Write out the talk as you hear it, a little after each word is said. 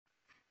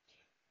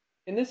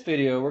In this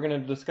video, we're going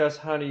to discuss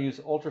how to use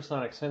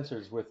ultrasonic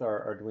sensors with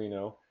our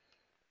Arduino.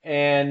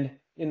 And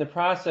in the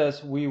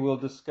process, we will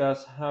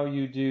discuss how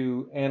you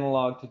do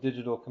analog to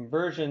digital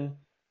conversion,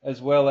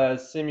 as well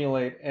as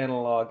simulate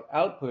analog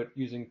output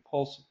using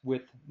pulse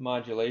width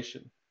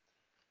modulation.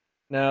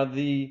 Now,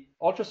 the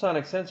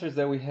ultrasonic sensors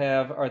that we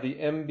have are the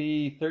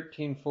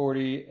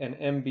MB1340 and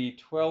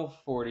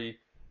MB1240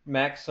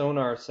 max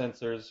sonar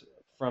sensors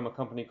from a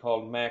company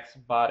called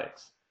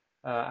MaxBotix.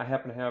 I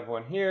happen to have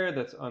one here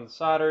that's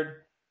unsoldered.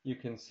 You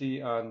can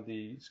see on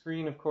the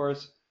screen, of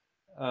course.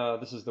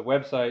 This is the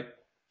website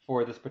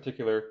for this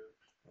particular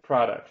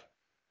product.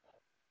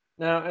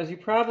 Now, as you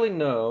probably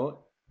know,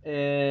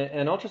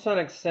 an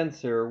ultrasonic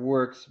sensor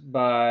works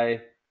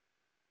by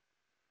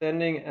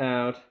sending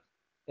out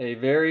a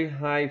very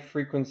high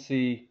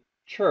frequency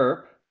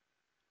chirp,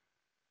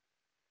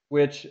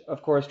 which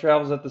of course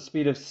travels at the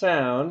speed of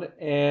sound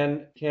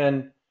and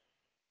can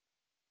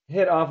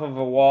hit off of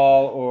a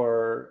wall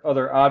or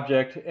other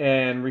object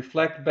and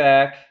reflect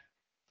back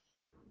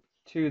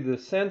to the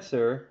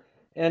sensor.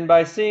 And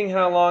by seeing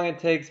how long it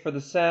takes for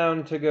the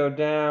sound to go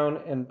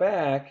down and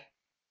back,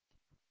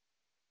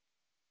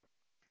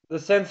 the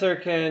sensor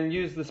can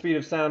use the speed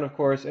of sound, of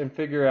course, and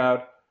figure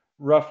out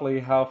roughly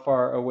how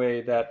far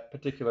away that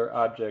particular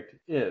object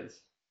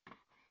is.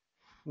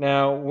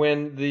 Now,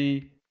 when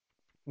the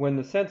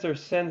sensor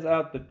sends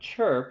out the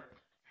chirp,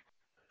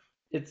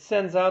 it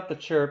sends out the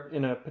chirp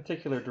in a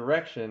particular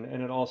direction,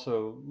 and it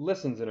also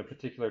listens in a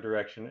particular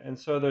direction. And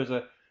so there's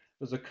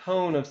a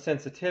cone of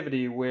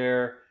sensitivity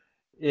where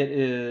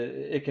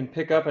it can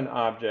pick up an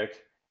object,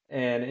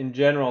 and in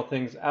general,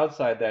 things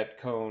outside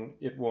that cone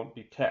it won't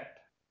detect.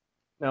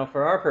 Now,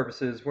 for our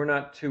purposes, we're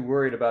not too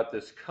worried about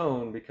this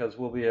cone because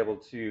we'll be able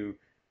to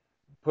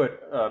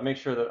make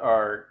sure that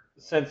our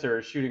sensor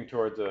is shooting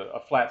towards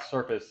a flat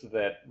surface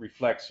that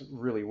reflects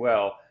really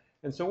well.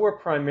 And so we're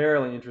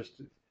primarily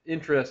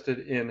interested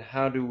in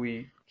how do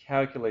we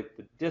calculate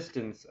the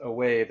distance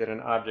away that an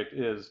object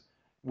is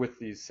with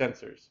these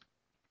sensors.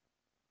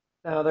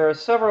 Now, there are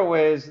several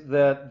ways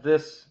that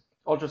this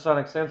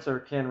ultrasonic sensor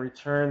can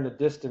return the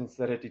distance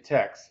that it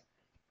detects.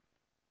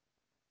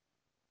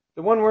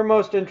 The one we're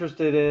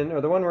interested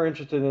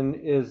in,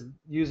 is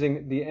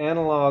using the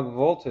analog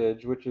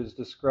voltage, which is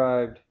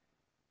described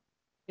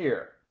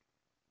here.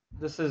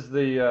 This is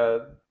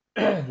the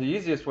the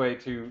easiest way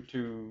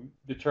to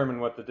determine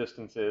what the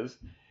distance is.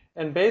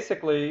 And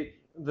basically,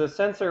 the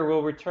sensor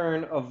will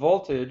return a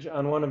voltage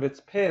on one of its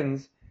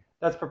pins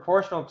that's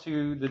proportional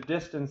to the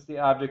distance the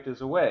object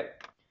is away.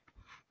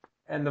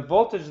 And the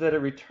voltage that it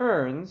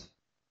returns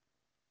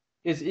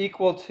is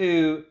equal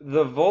to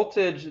the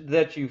voltage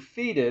that you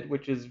feed it,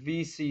 which is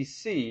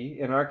VCC,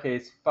 in our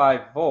case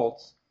 5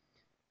 volts,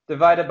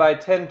 divided by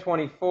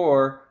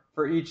 1024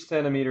 for each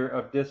centimeter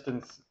of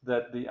distance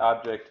that the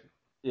object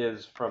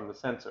is from the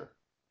sensor.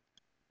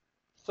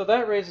 So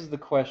that raises the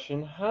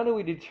question, how do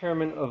we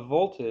determine a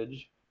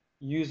voltage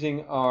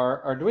using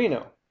our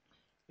Arduino?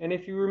 And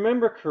if you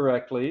remember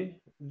correctly,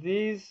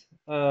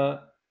 our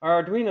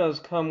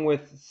Arduinos come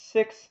with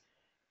 6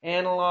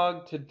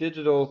 analog to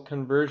digital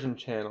conversion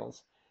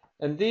channels.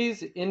 And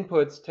these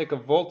inputs take a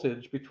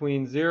voltage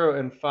between 0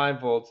 and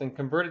 5 volts and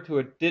convert it to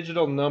a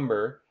digital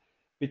number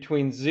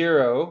between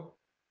 0,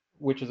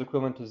 which is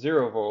equivalent to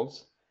 0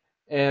 volts,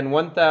 and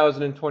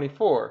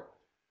 1024,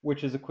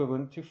 which is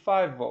equivalent to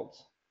 5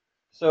 volts.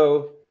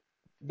 So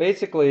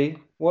basically,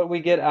 what we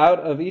get out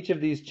of each of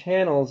these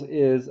channels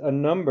is a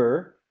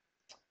number,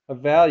 a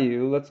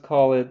value, let's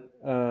call it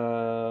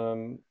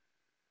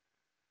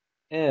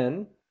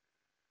N,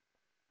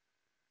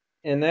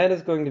 and that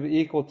is going to be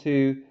equal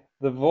to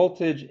the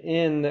voltage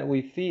in that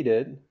we feed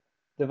it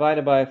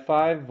divided by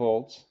 5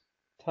 volts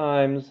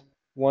times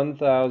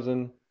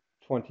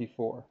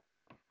 1024.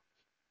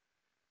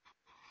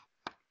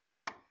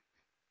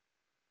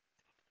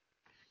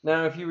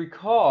 Now, if you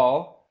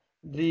recall,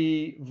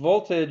 the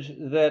voltage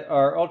that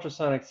our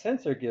ultrasonic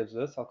sensor gives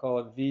us, I'll call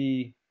it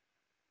V,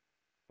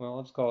 well,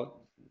 let's call it,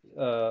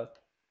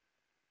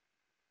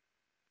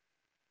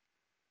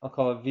 I'll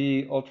call it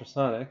V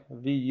ultrasonic,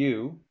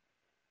 VU,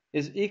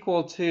 is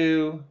equal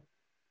to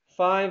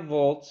 5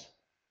 volts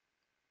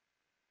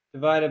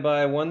divided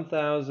by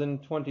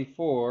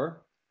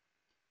 1024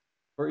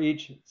 for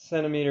each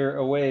centimeter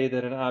away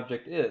that an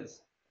object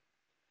is.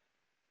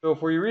 So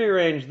if we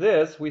rearrange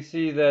this, we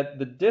see that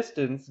the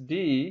distance,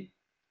 d,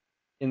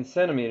 in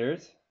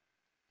centimeters,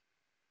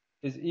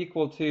 is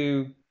equal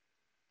to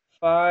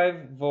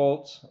 5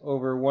 volts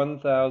over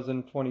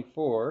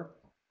 1024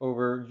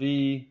 over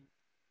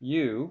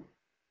VU.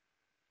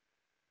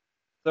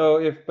 So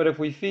if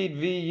we feed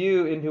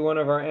VU into one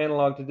of our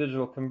analog to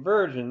digital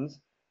conversions,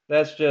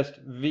 that's just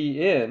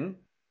V in,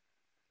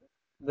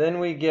 then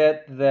we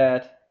get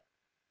that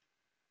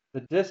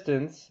the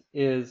distance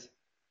is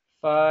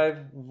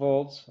 5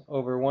 volts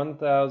over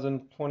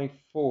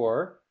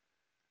 1024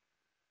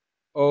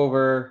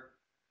 over,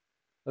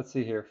 let's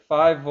see here,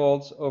 5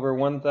 volts over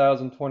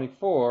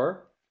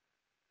 1024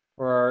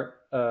 for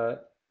our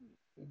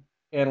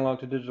analog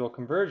to digital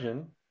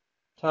conversion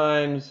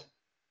times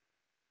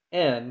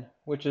N,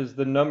 which is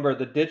the number,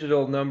 the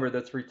digital number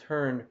that's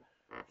returned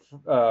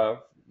uh,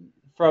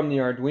 from the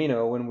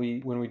Arduino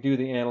when we do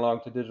the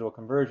analog to digital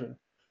conversion.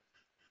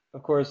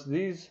 Of course,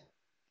 these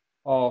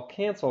all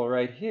cancel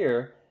right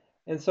here,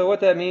 and so what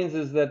that means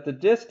is that the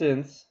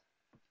distance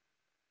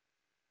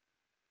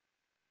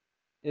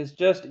is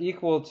just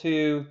equal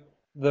to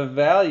the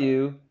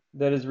value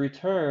that is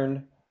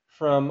returned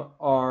from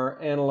our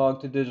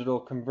analog to digital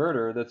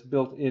converter that's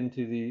built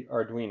into the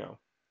Arduino.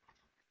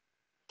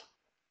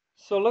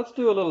 So let's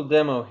do a little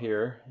demo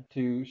here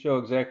to show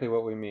exactly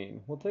what we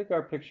mean. We'll take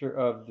our picture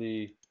of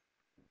the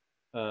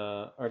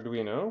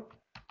Arduino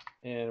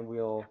and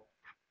we'll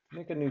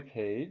make a new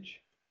page.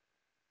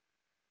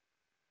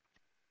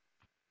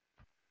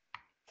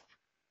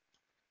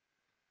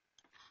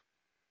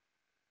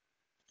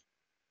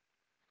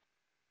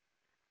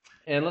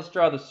 And let's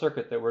draw the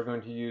circuit that we're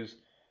going to use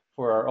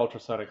for our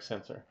ultrasonic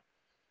sensor.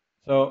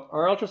 So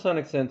our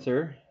ultrasonic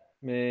sensor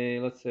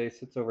let's say,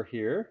 sits over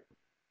here,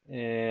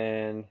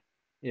 and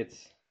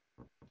it's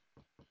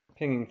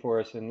pinging for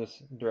us in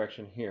this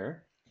direction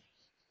here.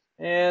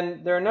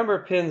 And there are a number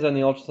of pins on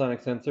the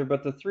ultrasonic sensor,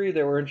 but the three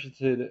that we're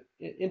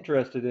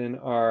interested in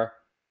are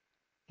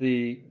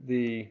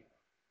the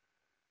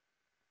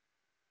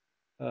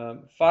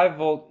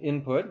 5-volt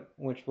input,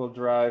 which will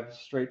drive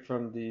straight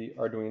from the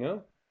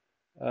Arduino.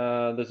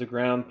 There's a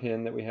ground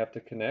pin that we have to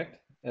connect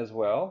as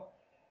well.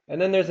 And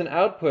then there's an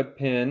output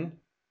pin,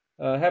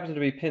 happens to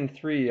be pin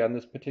 3 on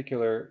this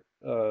particular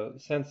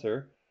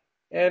sensor.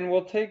 And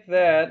we'll take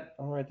that,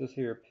 I'll write this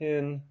here,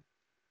 pin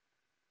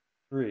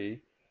 3.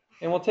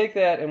 And we'll take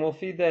that and we'll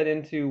feed that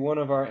into one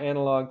of our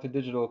analog to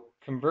digital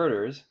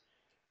converters.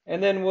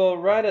 And then we'll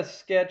write a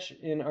sketch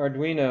in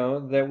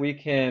Arduino that we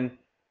can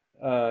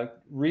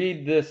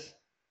read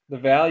the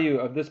value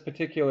of this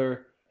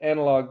particular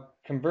analog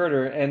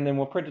converter, and then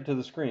we'll print it to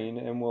the screen,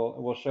 and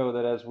we'll show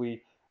that as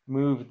we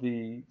move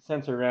the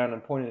sensor around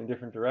and point it in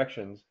different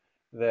directions,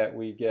 that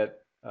we get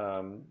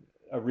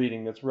a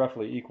reading that's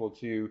roughly equal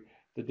to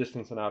the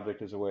distance an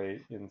object is away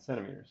in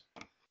centimeters.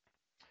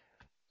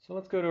 So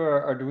let's go to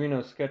our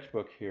Arduino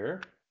sketchbook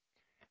here,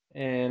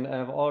 and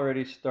I've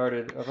already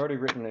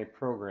written a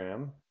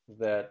program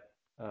that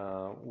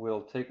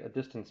will take a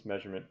distance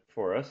measurement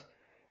for us.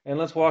 And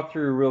let's walk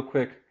through real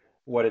quick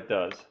what it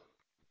does.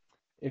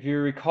 If you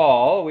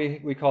recall,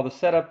 we call the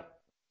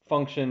setup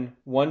function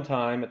one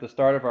time at the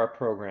start of our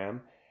program,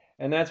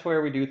 and that's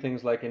where we do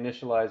things like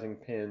initializing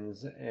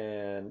pins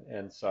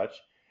and such.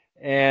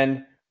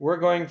 And we're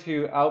going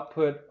to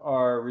output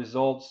our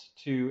results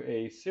to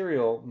a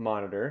serial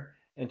monitor.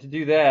 And to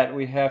do that,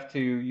 we have to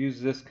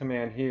use this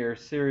command here,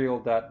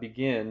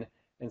 serial.begin,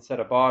 and set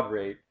a baud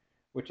rate,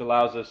 which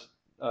allows us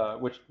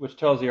which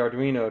tells the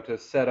Arduino to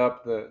set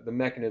up the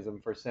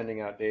mechanism for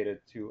sending out data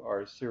to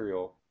our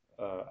serial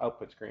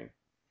output screen.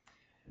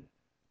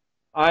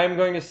 I'm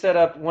going to set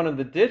up one of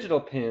the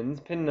digital pins,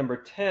 pin number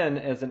 10,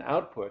 as an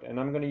output, and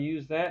I'm going to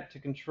use that to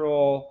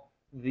control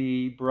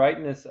the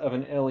brightness of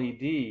an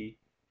LED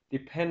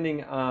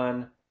depending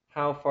on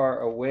how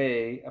far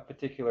away a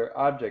particular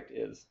object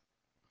is.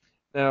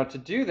 Now, to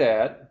do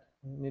that,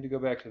 I need to go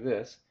back to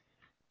this.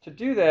 To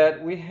do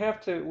that, we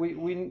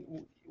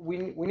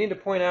need to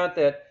point out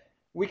that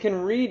we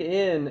can read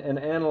in an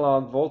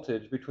analog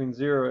voltage between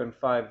 0 and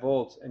 5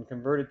 volts and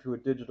convert it to a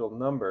digital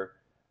number,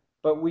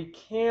 but we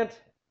can't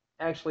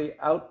actually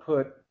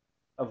output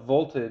a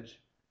voltage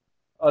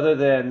other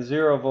than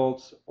 0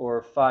 volts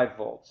or 5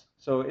 volts.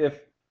 So if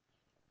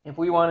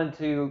we wanted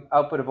to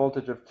output a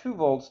voltage of 2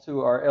 volts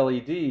to our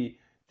LED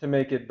to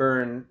make it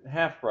burn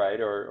half bright,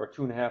 or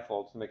 2.5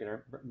 volts to make it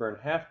burn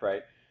half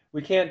bright,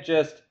 we can't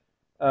just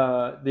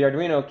the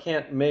Arduino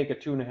can't make a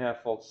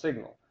 2.5 volt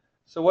signal.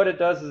 So what it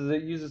does is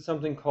it uses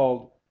something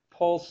called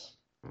pulse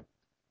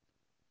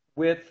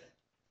width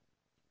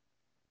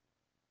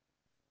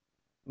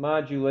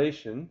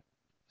modulation.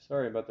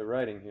 Sorry about the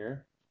writing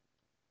here.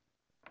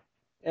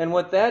 And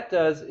what that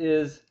does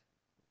is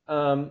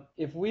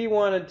if we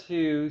wanted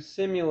to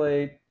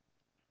simulate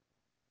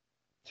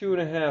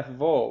 2.5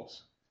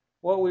 volts,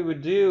 what we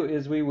would do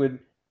is we would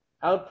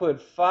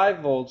output 5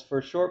 volts for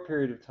a short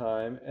period of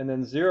time, and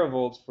then 0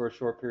 volts for a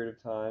short period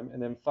of time, and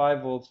then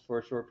 5 volts for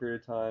a short period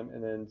of time,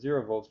 and then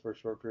 0 volts for a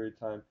short period of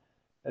time,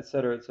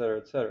 etc., etc.,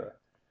 etc.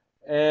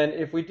 And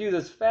if we do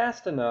this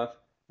fast enough,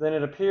 then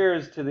it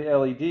appears to the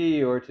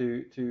LED or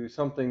to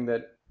something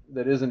that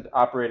isn't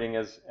operating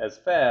as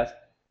fast,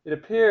 it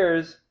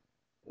appears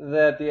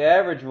that the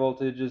average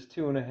voltage is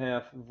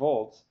 2.5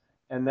 volts,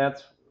 and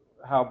that's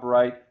how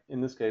bright,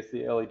 in this case,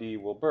 the LED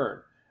will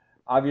burn.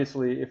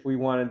 Obviously, if we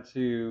wanted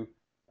to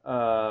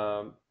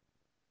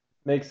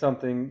make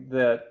something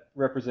that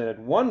represented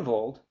 1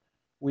 volt,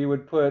 we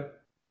would put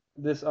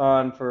this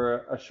on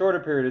for a shorter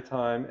period of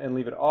time and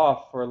leave it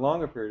off for a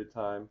longer period of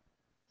time,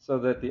 so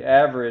that the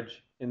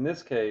average, in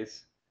this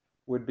case,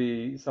 would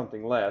be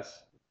something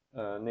less,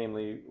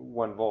 namely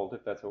 1 volt,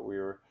 if that's what we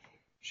were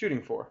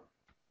shooting for.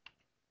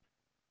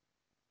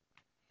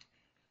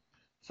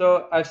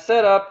 So I've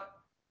set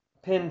up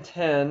pin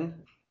 10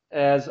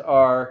 as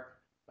our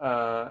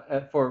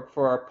for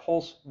our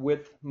pulse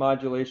width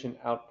modulation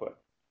output.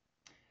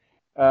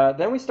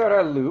 Then we start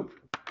our loop.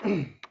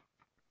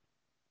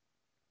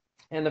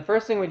 And the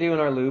first thing we do in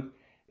our loop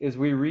is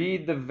we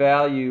read the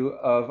value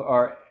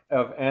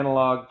of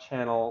analog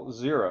channel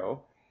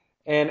 0.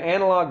 And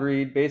analog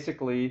read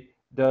basically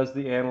does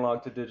the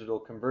analog to digital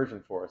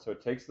conversion for us. So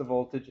it takes the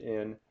voltage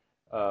in,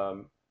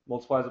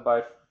 multiplies it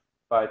by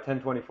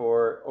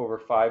 1024 over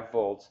 5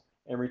 volts,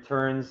 and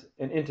returns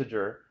an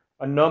integer,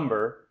 a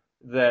number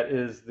that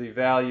is the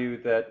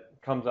value that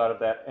comes out of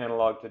that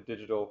analog to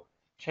digital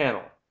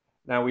channel.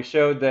 Now we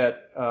showed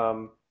that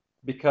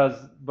because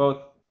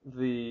both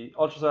the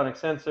ultrasonic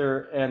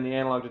sensor and the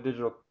analog to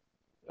digital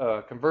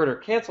converter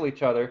cancel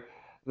each other,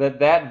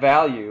 that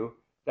value,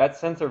 that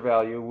sensor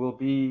value, will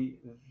be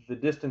the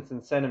distance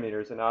in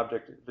centimeters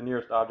the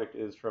nearest object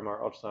is from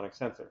our ultrasonic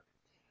sensor.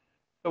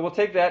 So we'll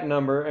take that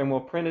number and we'll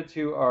print it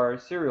to our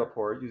serial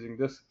port using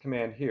this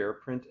command here,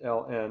 print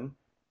ln.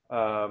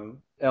 The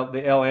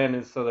ln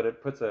is so that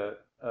it puts a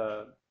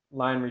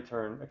line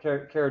return, a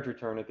carriage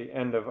return at the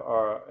end of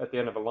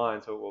a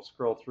line, so it will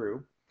scroll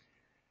through.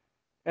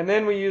 And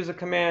then we use a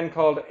command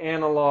called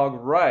analog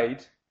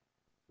write,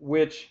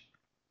 which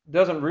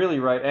doesn't really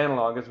write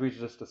analog, as we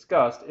just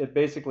discussed. It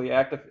basically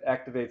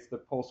activates the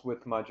pulse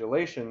width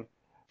modulation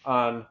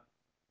on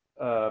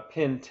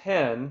pin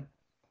 10,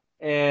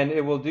 and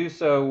it will do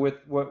so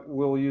with what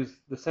we'll use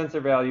the sensor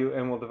value,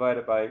 and we'll divide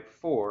it by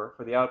 4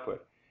 for the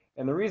output.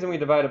 And the reason we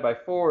divide it by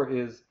 4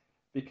 is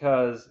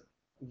because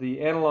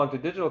the analog to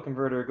digital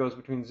converter goes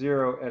between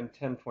 0 and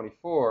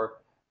 1024,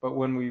 but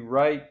when we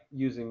write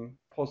using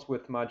pulse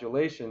width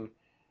modulation,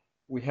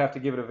 we have to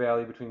give it a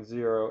value between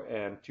 0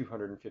 and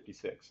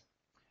 256.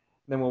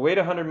 Then we'll wait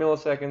 100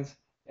 milliseconds,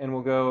 and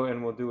we'll go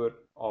and we'll do it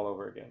all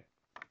over again.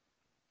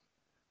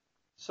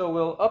 So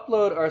we'll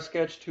upload our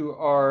sketch to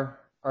our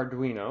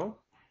Arduino,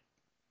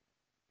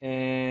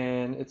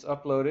 and it's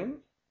uploading,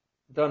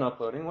 done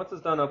uploading. Once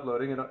it's done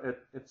uploading,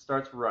 it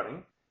starts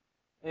running.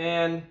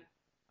 And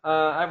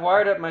I've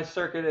wired up my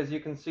circuit, as you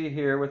can see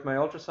here, with my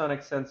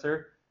ultrasonic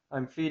sensor.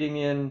 I'm feeding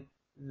in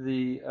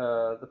the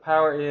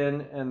power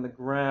in and the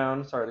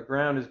ground. Sorry, the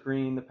ground is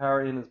green, the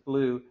power in is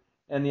blue,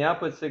 and the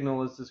output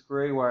signal is this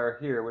gray wire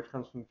here, which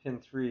comes from pin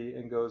 3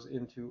 and goes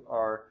into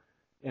our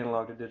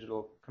analog to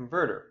digital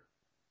converter.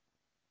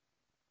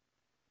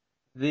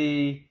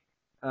 The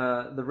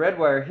red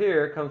wire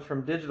here comes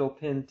from digital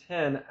pin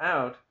 10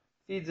 out,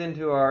 feeds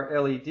into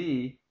our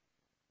LED,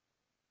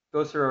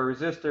 goes through our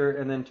resistor,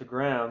 and then to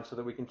ground so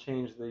that we can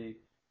change the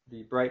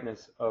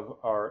brightness of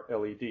our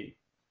LED.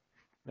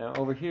 Now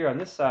over here on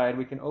this side,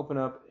 we can open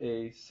up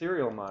a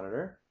serial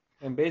monitor,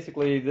 and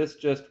basically this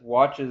just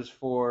watches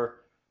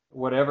for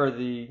whatever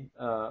the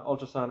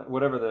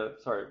whatever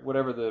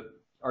the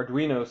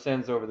Arduino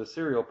sends over the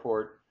serial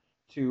port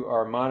to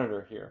our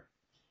monitor here.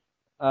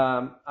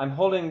 I'm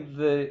holding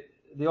the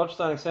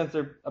ultrasonic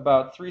sensor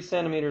about 3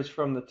 centimeters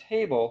from the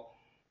table.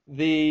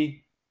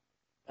 The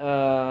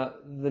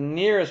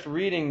nearest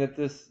reading that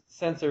this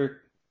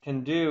sensor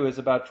can do is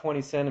about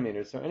 20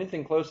 centimeters. So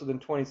anything closer than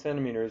 20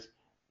 centimeters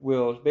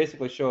will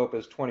basically show up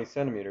as 20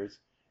 centimeters.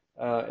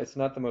 It's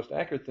not the most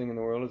accurate thing in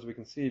the world, as we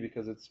can see,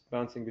 because it's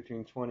bouncing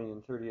between 20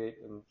 and 38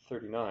 and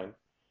 39.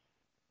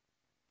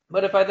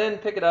 But if I then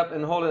pick it up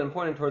and hold it and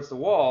point it towards the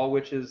wall,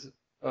 which is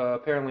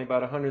apparently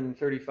about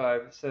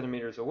 135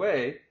 centimeters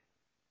away,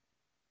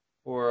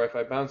 or if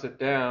I bounce it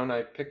down,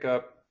 I pick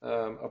up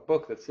a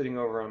book that's sitting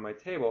over on my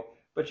table.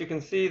 But you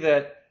can see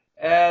that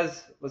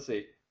let's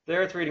see,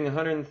 there it's reading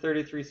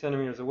 133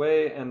 centimeters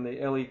away, and the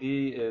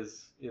LED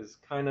is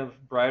kind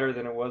of brighter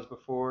than it was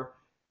before.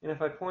 And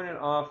if I point it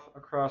off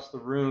across the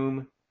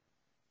room,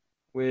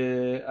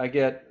 I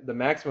get the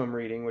maximum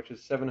reading, which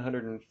is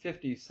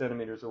 750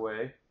 centimeters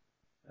away.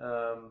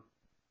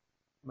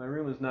 My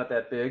room is not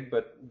that big,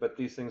 but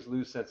these things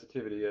lose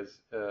sensitivity as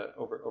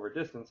over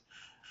distance.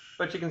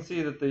 But you can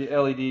see that the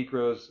LED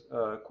grows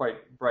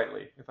quite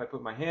brightly. If I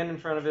put my hand in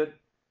front of it,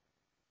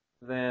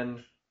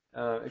 then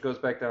it goes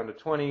back down to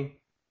 20,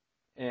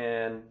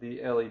 and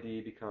the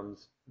LED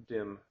becomes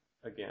dim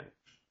again.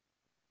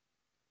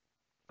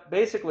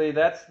 Basically,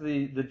 that's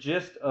the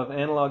gist of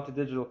analog to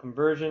digital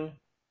conversion.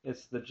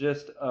 It's the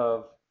gist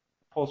of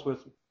pulse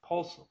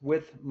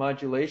width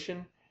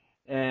modulation.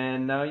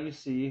 And now you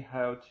see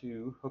how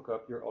to hook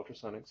up your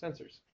ultrasonic sensors.